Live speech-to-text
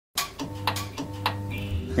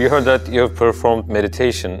We heard that you have performed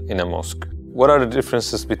meditation in a mosque. What are the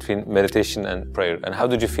differences between meditation and prayer, and how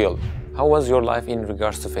did you feel? How was your life in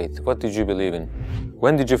regards to faith? What did you believe in?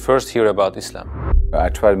 When did you first hear about Islam? I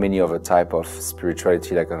tried many of a type of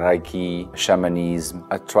spirituality like Reiki, shamanism.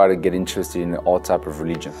 I tried to get interested in all type of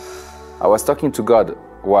religion. I was talking to God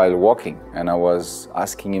while walking, and I was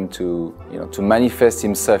asking Him to manifest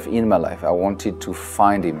Himself in my life. I wanted to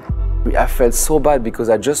find Him. I felt so bad because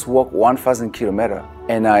I just walked 1,000 kilometers,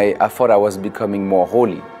 and I thought I was becoming more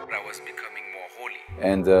holy.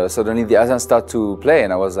 And suddenly the azan started to play,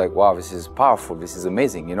 and I was like, wow, this is powerful, this is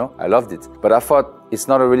amazing, you know? I loved it. But I thought it's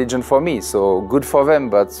not a religion for me, so good for them,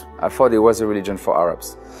 but I thought it was a religion for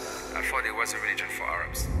Arabs.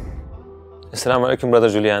 Assalamu alaikum, Brother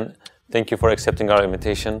Julian. Thank you for accepting our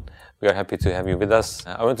invitation. We are happy to have you with us.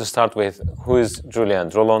 I want to start with, who is Julian?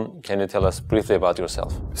 Rolon, can you tell us briefly about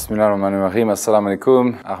yourself? Bismillahirrahmanirrahim. Assalamu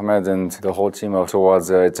alaikum. Ahmed and the whole team of Towards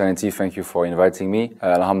Eternity, thank you for inviting me.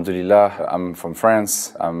 Alhamdulillah, I'm from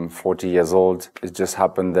France. I'm 40 years old. It just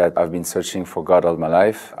happened that I've been searching for God all my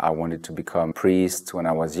life. I wanted to become a priest when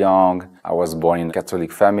I was young. I was born in a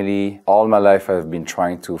Catholic family. All my life I've been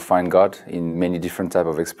trying to find God in many different types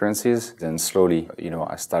of experiences. Then slowly,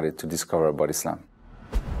 I started to discover about Islam.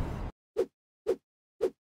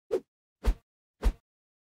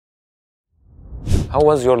 How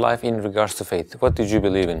was your life in regards to faith? What did you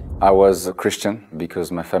believe in? I was a Christian because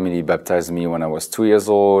my family baptized me when I was 2 years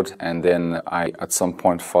old, and then I at some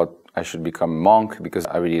point thought I should become a monk because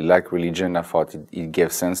I really like religion. I thought it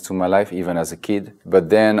gave sense to my life even as a kid. But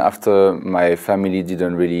then after my family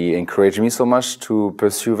didn't really encourage me so much to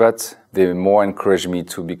pursue that, they more encouraged me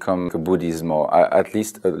to become a Buddhist, or at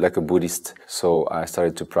least like a Buddhist. So I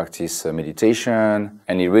started to practice meditation,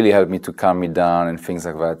 and it really helped me to calm me down and things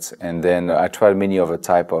like that. And then I tried many of a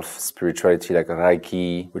type of spirituality like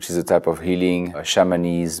Reiki, which is a type of healing,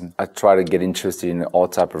 shamanism. I tried to get interested in all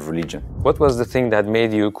type of religion. What was the thing that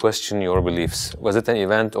made you question your beliefs? Was it an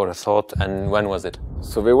event or a thought, and when was it?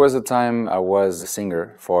 So there was a time I was a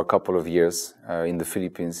singer for a couple of years in the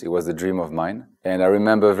Philippines. It was a dream of mine. And I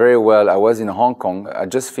remember very well, I was in Hong Kong. I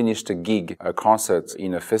just finished a gig, a concert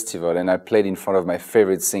in a festival, and I played in front of my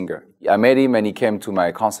favorite singer. I met him and he came to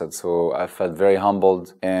my concert, so I felt very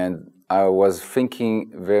humbled. And I was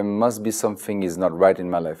thinking there must be something is not right in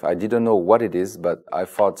my life. I didn't know what it is, but I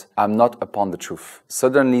thought I'm not upon the truth.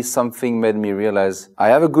 Suddenly something made me realize I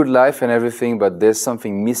have a good life and everything, but there's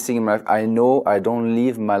something missing in my life. I know I don't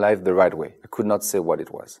live my life the right way. I could not say what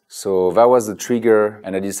it was. So that was the trigger,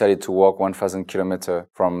 and I decided to walk 1,000 kilometers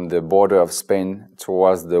from the border of Spain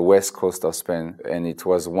towards the west coast of Spain, and it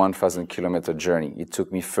was 1,000 kilometer journey. It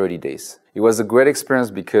took me 30 days. It was a great experience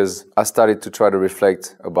because I started to try to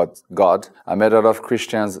reflect about God. I met a lot of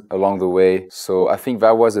Christians along the way. So I think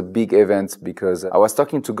that was a big event because I was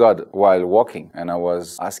talking to God while walking, and I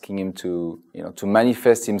was asking Him to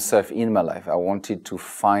manifest Himself in my life. I wanted to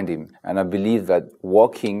find Him. And I believe that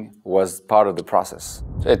walking was part of the process.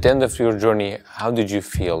 So at the end of your journey, how did you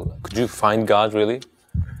feel? Could you find God really?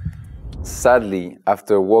 Sadly,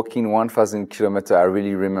 after walking 1,000 kilometers, I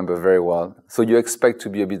really remember very well. So you expect to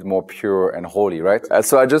be a bit more pure and holy, right?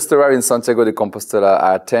 So I just arrived in Santiago de Compostela.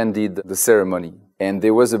 I attended the ceremony. And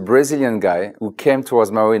there was a Brazilian guy who came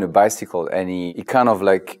towards my way in a bicycle, and he kind of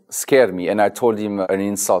like scared me. And I told him an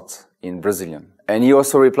insult in Brazilian. And he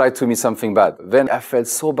also replied to me something bad. Then I felt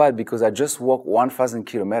so bad because I just walked 1,000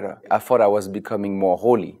 kilometers. I thought I was becoming more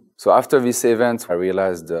holy. So after this event, I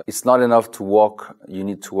realized it's not enough to walk. You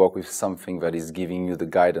need to walk with something that is giving you the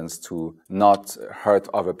guidance to not hurt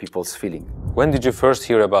other people's feelings. When did you first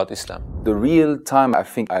hear about Islam? The real time I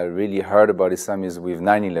think I really heard about Islam is with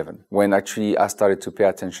 9/11, when actually I started to pay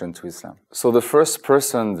attention to Islam. So the first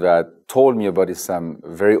person that told me about Islam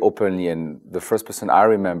very openly, and the first person I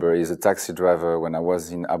remember is a taxi driver when I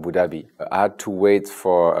was in Abu Dhabi. I had to wait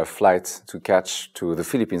for a flight to catch to the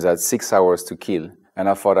Philippines. I had 6 hours to kill. And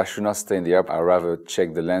I thought I should not stay in the airport. I'd rather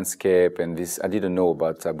check the landscape and this. I didn't know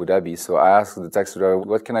about Abu Dhabi. So I asked the taxi driver,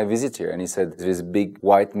 what can I visit here? And he said, this big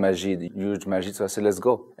white masjid, huge masjid. So I said, let's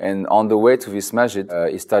go. And on the way to this masjid,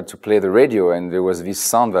 he started to play the radio. And there was this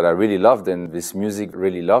sound that I really loved and this music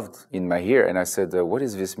really loved in my ear. And I said, what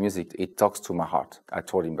is this music? It talks to my heart. I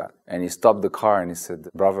told him that. And he stopped the car and he said,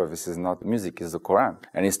 brother, this is not music, it's the Quran.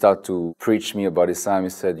 And he started to preach me about Islam. He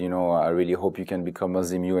said, I really hope you can become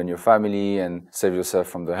Muslim, you and your family, and save yourself yourself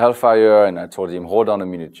from the hellfire. And I told him, hold on a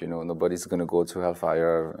minute, you know, nobody's going to go to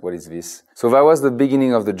hellfire. What is this? So that was the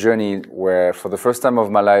beginning of the journey where for the first time of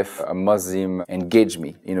my life, a Muslim engaged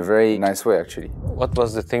me in a very nice way, actually. What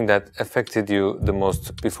was the thing that affected you the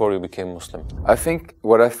most before you became Muslim? I think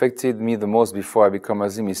what affected me the most before I became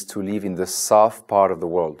Muslim is to live in the south part of the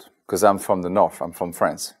world. Because I'm from the north, I'm from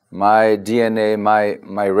France. My DNA,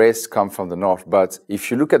 my race come from the north. But if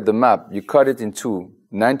you look at the map, you cut it in two.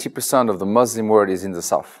 90% of the Muslim world is in the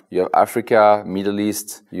south. You have Africa, Middle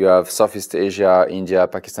East, you have Southeast Asia, India,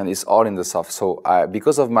 Pakistan. It's all in the south. So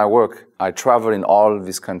because of my work, I traveled in all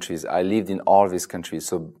these countries. I lived in all these countries.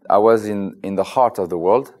 So I was in the heart of the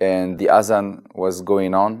world, and the Azan was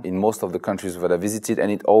going on in most of the countries that I visited,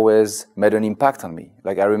 and it always made an impact on me.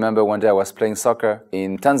 Like I remember one day I was playing soccer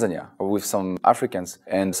in Tanzania with some Africans,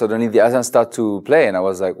 and suddenly the Azan started to play, and I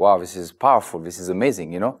was like, wow, this is powerful. This is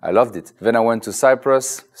amazing, you know? I loved it. Then I went to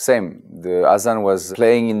Cyprus, same. The Azan was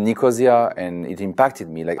playing in Nicosia, and it impacted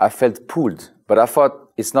me. Like I felt pulled. But I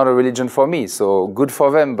thought it's not a religion for me, so good for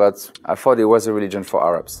them, but I thought it was a religion for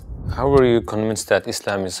Arabs. How were you convinced that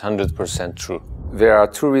Islam is 100% true? There are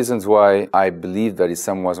two reasons why I believe that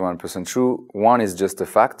Islam was 100% true. One is just a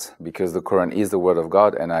fact, because the Quran is the word of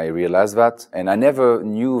God, and I realized that. And I never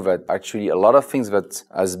knew that actually a lot of things that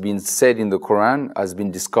has been said in the Quran has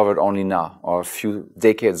been discovered only now, or a few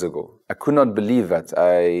decades ago. I could not believe that.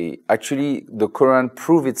 The Quran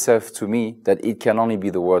proved itself to me that it can only be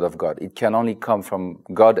the word of God. It can only come from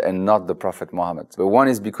God and not the Prophet Muhammad. But one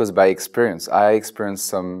is because by experience, I experienced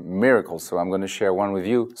some miracles. So I'm going to share one with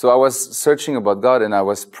you. So I was searching about God and I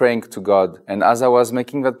was praying to God. And as I was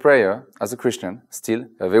making that prayer, as a Christian still,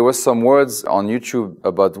 there were some words on YouTube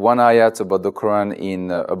about one ayat about the Quran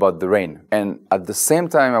about the rain. And at the same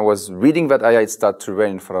time I was reading that ayat, it started to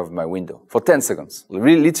rain in front of my window for 10 seconds.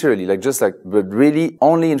 Really, literally, but really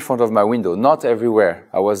only in front of my window, not everywhere.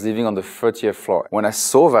 I was living on the 30th floor. When I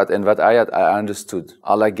saw that and that ayat, I understood.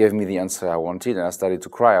 Allah gave me the answer I wanted, and I started to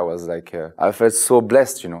cry. I was like, I felt so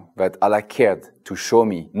blessed, you know, that Allah cared to show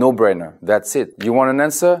me. No brainer. That's it. You want an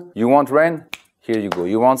answer? You want rain? Here you go.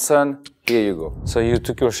 You want sun? Here you go. So you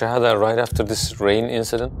took your Shahada right after this rain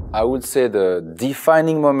incident? I would say the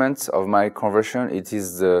defining moment of my conversion, it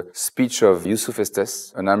is the speech of Yusuf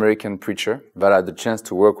Estes, an American preacher that I had the chance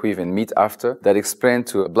to work with and meet after, that explained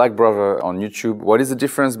to a black brother on YouTube what is the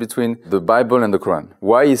difference between the Bible and the Quran.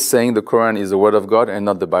 Why he's saying the Quran is the word of God and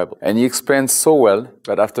not the Bible. And he explained so well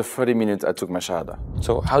that after 30 minutes I took my Shahada.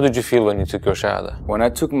 So how did you feel when you took your Shahada? When I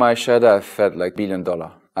took my Shahada, I felt like $1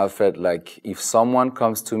 billion. I felt like if someone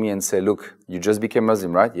comes to me and say, look, you just became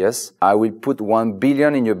Muslim, right? Yes. I will put $1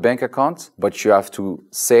 billion in your bank account, but you have to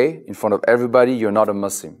say in front of everybody, you're not a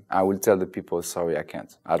Muslim. I will tell the people, sorry, I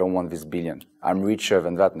can't. I don't want this billion. I'm richer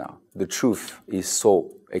than that now. The truth is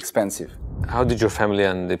so expensive. How did your family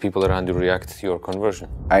and the people around you react to your conversion?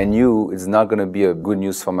 I knew it's not going to be a good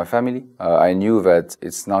news for my family. I knew that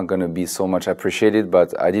it's not going to be so much appreciated,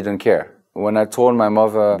 but I didn't care. When I told my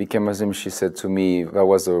mother I became Muslim, she said to me that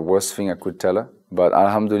was the worst thing I could tell her. But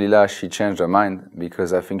alhamdulillah, she changed her mind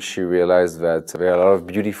because I think she realized that there are a lot of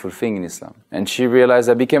beautiful things in Islam. And she realized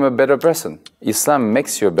I became a better person. Islam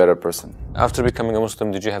makes you a better person. After becoming a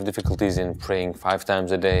Muslim, did you have difficulties in praying 5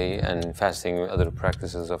 times a day and fasting and other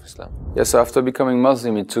practices of Islam? Yes, so after becoming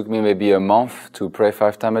Muslim, it took me maybe a month to pray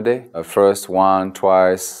 5 times a day. First, 1,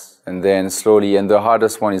 twice. And then slowly, and the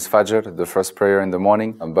hardest one is Fajr, the first prayer in the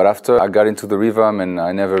morning. But after I got into the rhythm and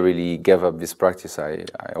I never really gave up this practice, I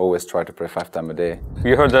always try to pray 5 times a day.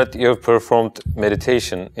 We heard that you have performed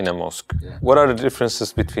meditation in a mosque. Yeah. What are the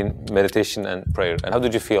differences between meditation and prayer, and how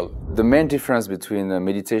did you feel? The main difference between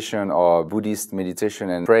meditation or Buddhist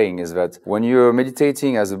meditation and praying is that when you're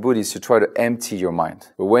meditating as a Buddhist, you try to empty your mind.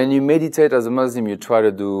 But when you meditate as a Muslim, you try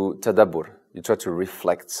to do tadabbur. You try to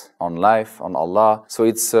reflect on life, on Allah. So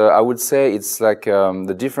it's, I would say it's like,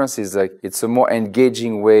 the difference is like, it's a more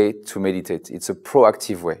engaging way to meditate. It's a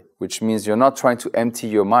proactive way, which means you're not trying to empty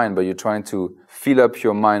your mind, but you're trying to fill up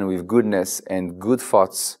your mind with goodness and good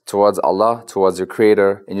thoughts towards Allah, towards your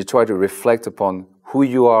Creator, and you try to reflect upon who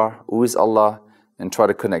you are, who is Allah, and try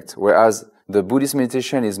to connect. Whereas the Buddhist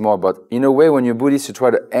meditation is more about, in a way, when you're Buddhist, you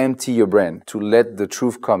try to empty your brain to let the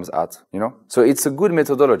truth comes out, you know? So it's a good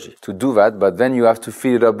methodology to do that, but then you have to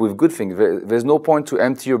fill it up with good things. There's no point to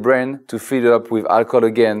empty your brain to fill it up with alcohol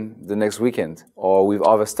again the next weekend or with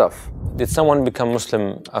other stuff. Did someone become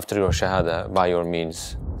Muslim after your Shahada by your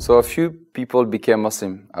means? So a few people became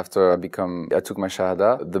Muslim after I took my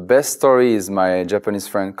Shahada. The best story is my Japanese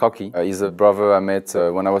friend Koki. He's a brother I met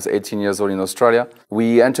when I was 18 years old in Australia.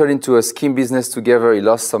 We entered into a scheme business together. He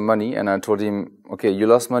lost some money and I told him, okay, you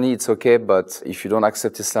lost money, it's okay, but if you don't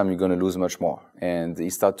accept Islam, you're going to lose much more. And he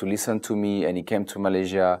started to listen to me, and he came to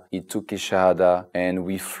Malaysia, he took his Shahada, and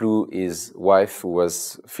we flew his wife, who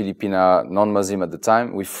was Filipina, non-Muslim at the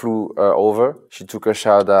time, we flew her over, she took her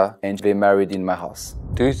Shahada, and they married in my house.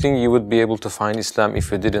 Do you think you would be able to find Islam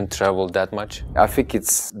if you didn't travel that much? I think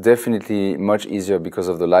it's definitely much easier because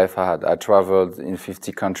of the life I had. I traveled in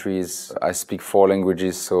 50 countries, I speak 4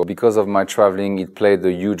 languages, so because of my traveling, it played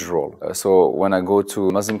a huge role. So when I go to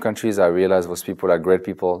Muslim countries, I realize those people are great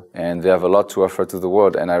people, and they have a lot to offer to the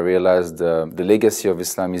world, and I realized the legacy of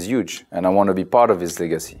Islam is huge, and I want to be part of this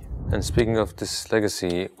legacy. And speaking of this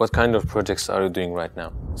legacy, what kind of projects are you doing right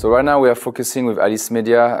now? So right now we are focusing with Alice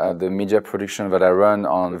Media, the media production that I run,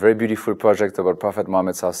 on a very beautiful project about Prophet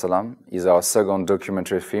Muhammad Sallallahu Alaihi Wasallam. It's our second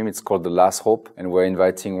documentary film. It's called The Last Hope, and we're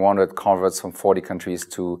inviting 100 converts from 40 countries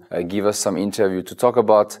to give us some interview to talk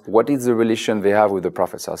about what is the relation they have with the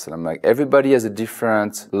Prophet Sallallahu Alaihi Wasallam. Like, everybody has a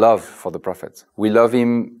different love for the Prophet. We love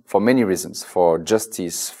him for many reasons, for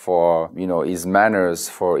justice, for, you know, his manners,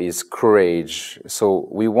 for his courage. So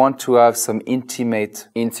we want to have some intimate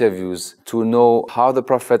interviews to know how the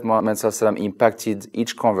Prophet Muhammad Sallallahu Alaihi Wasallam impacted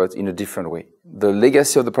each convert in a different way. The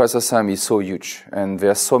legacy of the Prophet Sallallahu Alaihi Wasallam is so huge, and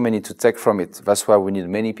there are so many to take from it. That's why we need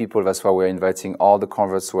many people. That's why we're inviting all the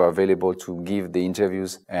converts who are available to give the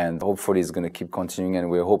interviews, and hopefully it's going to keep continuing, and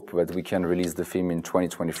we hope that we can release the film in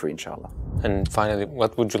 2023, inshallah. And finally,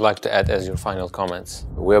 what would you like to add as your final comments?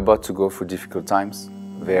 We're about to go through difficult times.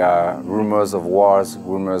 There are rumors of wars,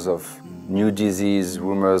 rumors of new disease,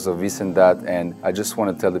 rumors of this and that, and I just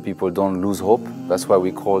want to tell the people, don't lose hope. That's why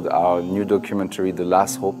we called our new documentary The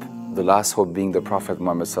Last Hope. The last hope being the Prophet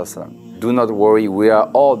Muhammad Sallallahu Alaihi Wasallam. Do not worry, we are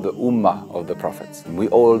all the ummah of the Prophet. We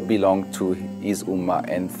all belong to his ummah,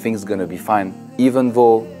 and things gonna be fine. Even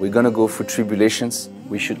though we're gonna go through tribulations,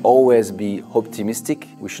 we should always be optimistic,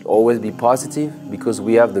 we should always be positive, because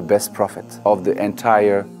we have the best Prophet of the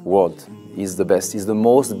entire world. He's the best, he's the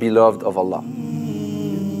most beloved of Allah.